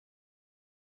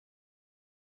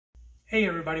Hey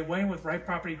everybody, Wayne with Wright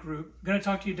Property Group. I'm going to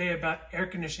talk to you today about air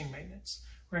conditioning maintenance.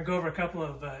 We're going to go over a couple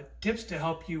of tips to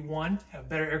help you, 1, have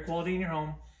better air quality in your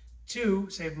home, 2,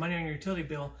 save money on your utility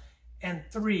bill, and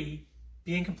 3,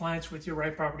 be in compliance with your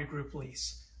Wright Property Group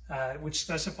lease, which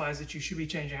specifies that you should be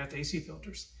changing out the AC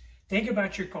filters. Think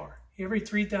about your car. Every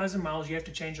 3,000 miles you have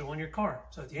to change oil in your car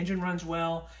so that the engine runs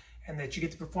well and that you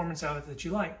get the performance out of it that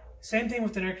you like. Same thing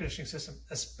with an air conditioning system,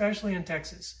 especially in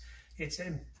Texas.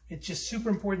 It's just super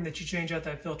important that you change out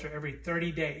that filter every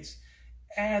 30 days.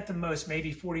 At the most,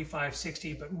 maybe 45,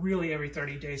 60, but really every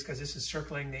 30 days because this is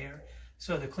circulating the air.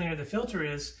 So the cleaner the filter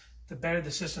is, the better the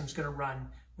system's going to run,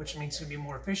 which means it's going to be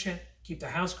more efficient, keep the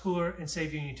house cooler, and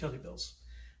save you utility bills.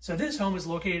 So this home is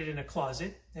located in a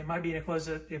closet. It might be in a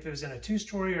closet if it was in a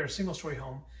 2-story or a single-story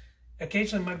home.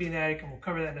 Occasionally it might be in the attic, and we'll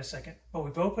cover that in a second. But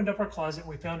we've opened up our closet and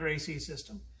we found our AC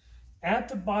system. At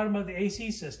the bottom of the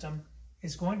AC system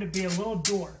is going to be a little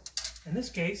door. In this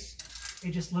case,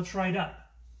 it just lifts right up.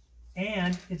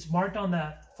 And it's marked on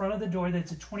the front of the door that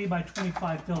it's a 20 by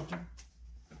 25 filter.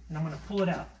 And I'm going to pull it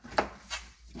out.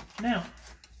 Now,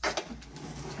 it's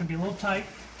going to be a little tight,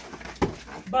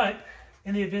 but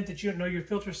in the event that you don't know your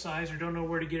filter size or don't know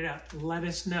where to get it out, let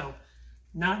us know.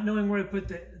 Not knowing where to put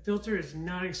the filter is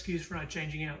not an excuse for not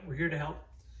changing it out. We're here to help.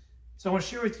 So I want to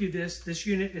share with you this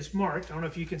unit is marked, I don't know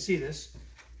if you can see this,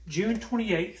 June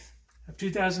 28th of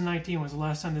 2019 was the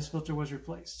last time this filter was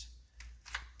replaced.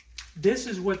 This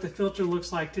is what the filter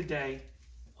looks like today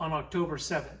on October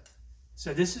 7th.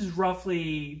 So this is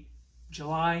roughly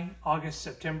July, August,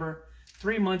 September,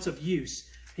 3 months of use.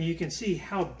 And you can see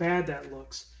how bad that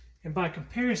looks. And by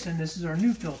comparison, this is our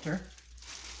new filter.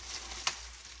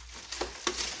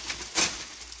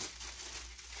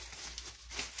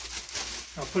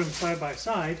 I'll put them side by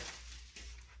side.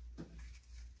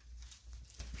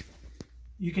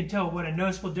 You can tell what a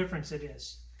noticeable difference it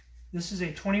is. This is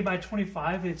a 20 by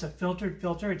 25. It's a filtered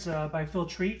filter. It's by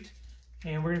Filtrete.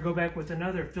 And we're going to go back with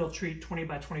another Filtrete 20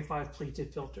 by 25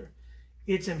 pleated filter.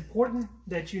 It's important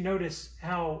that you notice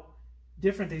how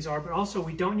different these are, but also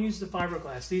we don't use the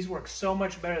fiberglass. These work so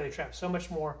much better. They trap so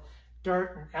much more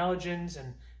dirt and allergens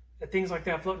and things like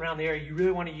that floating around the air. You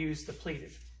really want to use the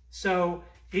pleated. So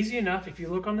easy enough. If you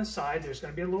look on the side, there's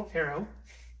going to be a little arrow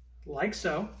like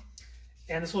so.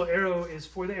 And this little arrow is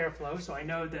for the airflow, so I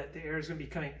know that the air is going to be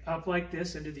coming up like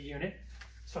this into the unit.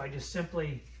 So I just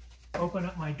simply open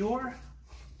up my door,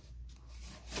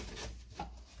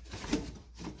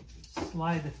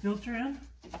 slide the filter in,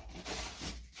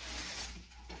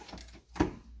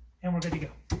 and we're good to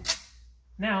go.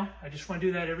 Now, I just want to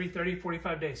do that every 30,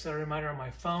 45 days. Set a reminder on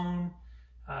my phone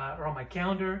or on my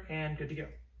calendar, and good to go.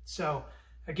 So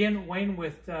again, Wayne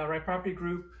with Wright Property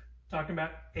Group talking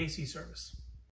about AC service.